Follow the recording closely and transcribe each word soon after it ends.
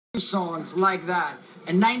songs like that,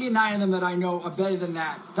 and 99 of them that I know are better than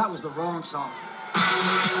that, that was the wrong song.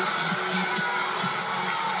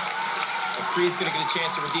 Kree's going to get a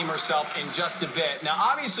chance to redeem herself in just a bit. Now,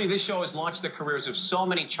 obviously, this show has launched the careers of so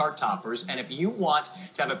many chart toppers, and if you want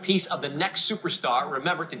to have a piece of the next superstar,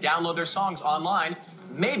 remember to download their songs online.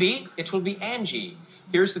 Maybe it will be Angie.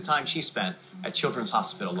 Here's the time she spent at Children's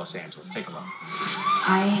Hospital, Los Angeles. Take a look.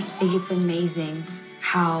 I think it's amazing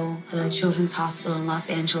how the Children's Hospital in Los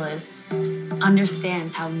Angeles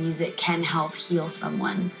understands how music can help heal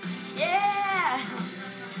someone. Yeah!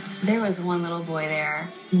 There was one little boy there,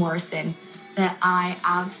 Morrison, that I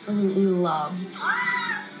absolutely loved.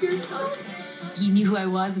 You're so... He knew who I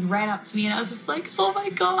was and ran up to me, and I was just like, oh my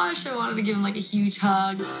gosh, I wanted to give him like a huge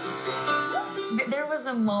hug. There was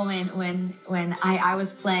a moment when I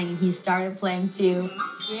was playing and he started playing too.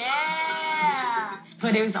 Yeah!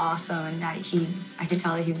 But it was awesome, and I could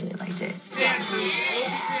tell that he really liked it. Yeah.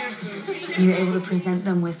 You were able to present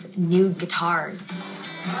them with new guitars. It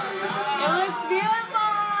looks beautiful!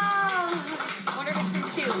 I wonder if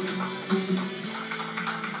it's too.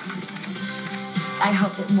 I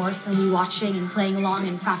hope that Morrison will be watching and playing along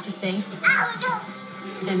and practicing.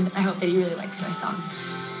 And I hope that he really likes my song.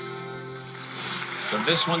 So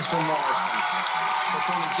this one's from Morrison.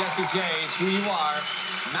 Performing Jessie J's Who You Are,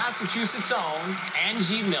 Massachusetts' own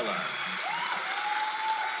Angie Miller.